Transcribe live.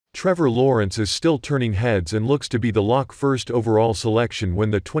Trevor Lawrence is still turning heads and looks to be the lock first overall selection when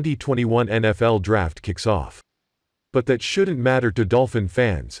the 2021 NFL Draft kicks off. But that shouldn't matter to Dolphin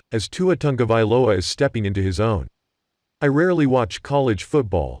fans, as Tua Tagovailoa is stepping into his own. I rarely watch college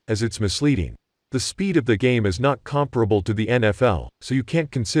football, as it's misleading. The speed of the game is not comparable to the NFL, so you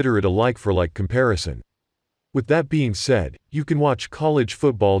can't consider it a like-for-like comparison. With that being said, you can watch college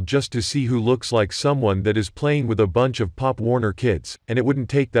football just to see who looks like someone that is playing with a bunch of Pop Warner kids, and it wouldn't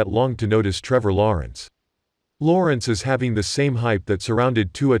take that long to notice Trevor Lawrence. Lawrence is having the same hype that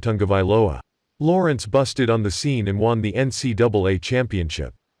surrounded Tua Tagovailoa. Lawrence busted on the scene and won the NCAA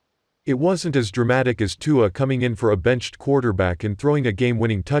championship. It wasn't as dramatic as Tua coming in for a benched quarterback and throwing a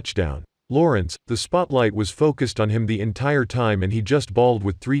game-winning touchdown. Lawrence, the spotlight was focused on him the entire time and he just balled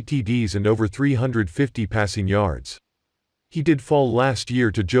with 3 TDs and over 350 passing yards. He did fall last year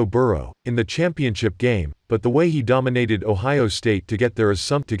to Joe Burrow in the championship game, but the way he dominated Ohio State to get there is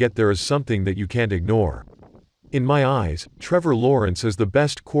something that you can't ignore. In my eyes, Trevor Lawrence is the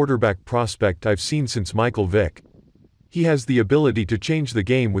best quarterback prospect I've seen since Michael Vick. He has the ability to change the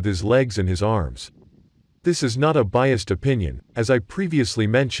game with his legs and his arms. This is not a biased opinion. As I previously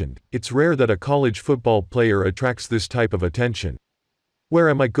mentioned, it's rare that a college football player attracts this type of attention. Where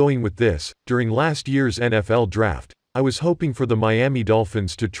am I going with this? During last year's NFL Draft, I was hoping for the Miami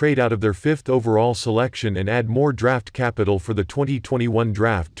Dolphins to trade out of their 5th overall selection and add more draft capital for the 2021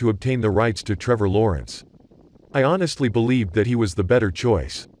 draft to obtain the rights to Trevor Lawrence. I honestly believed that he was the better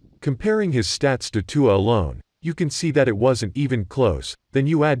choice. Comparing his stats to Tua alone, you can see that it wasn't even close. Then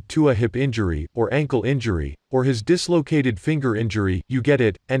you add Tua hip injury, or ankle injury, or his dislocated finger injury, you get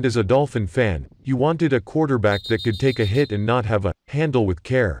it, and as a Dolphin fan, you wanted a quarterback that could take a hit and not have a handle with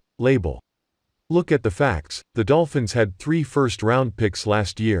care label. Look at the facts. The Dolphins had 3 first-round picks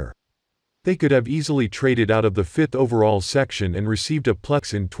last year. They could have easily traded out of the 5th overall section and received a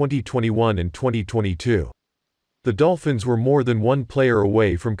plus in 2021 and 2022. The Dolphins were more than one player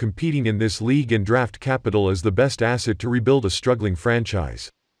away from competing in this league and draft capital as the best asset to rebuild a struggling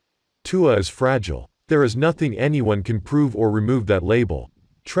franchise. Tua is fragile. There is nothing anyone can prove or remove that label.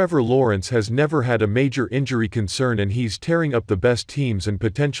 Trevor Lawrence has never had a major injury concern and he's tearing up the best teams and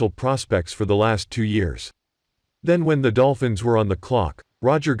potential prospects for the last 2 years. Then when the Dolphins were on the clock,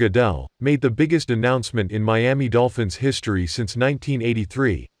 Roger Goodell made the biggest announcement in Miami Dolphins history since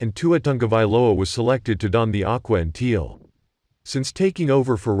 1983, and Tua Tagovailoa was selected to don the aqua and teal. Since taking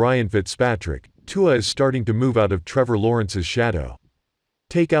over for Ryan Fitzpatrick, Tua is starting to move out of Trevor Lawrence's shadow.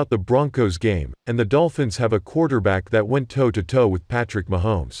 Take out the Broncos game, and the Dolphins have a quarterback that went toe-to-toe with Patrick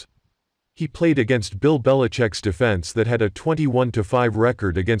Mahomes. He played against Bill Belichick's defense that had a 21-5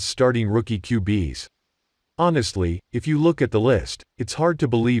 record against starting rookie QBs. Honestly, if you look at the list, it's hard to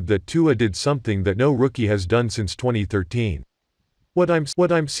believe that Tua did something that no rookie has done since 2013. What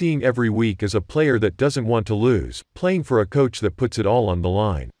I'm seeing every week is a player that doesn't want to lose, playing for a coach that puts it all on the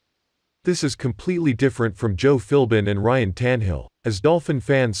line. This is completely different from Joe Philbin and Ryan Tannehill, as Dolphin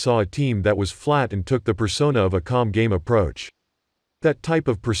fans saw a team that was flat and took the persona of a calm game approach. That type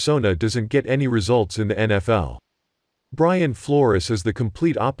of persona doesn't get any results in the NFL. Brian Flores is the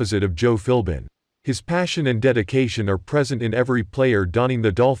complete opposite of Joe Philbin. His passion and dedication are present in every player donning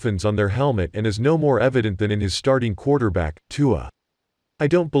the Dolphins on their helmet and is no more evident than in his starting quarterback, Tua. I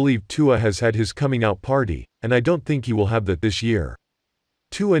don't believe Tua has had his coming-out party, and I don't think he will have that this year.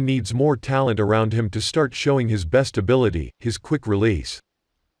 Tua needs more talent around him to start showing his best ability, his quick release.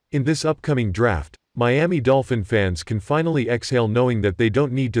 In this upcoming draft, Miami Dolphin fans can finally exhale knowing that they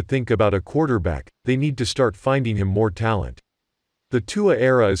don't need to think about a quarterback, they need to start finding him more talent. The Tua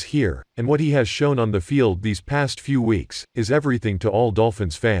era is here, and what he has shown on the field these past few weeks is everything to all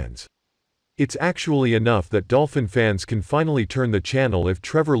Dolphins fans. It's actually enough that Dolphin fans can finally turn the channel if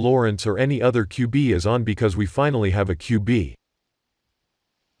Trevor Lawrence or any other QB is on because we finally have a QB.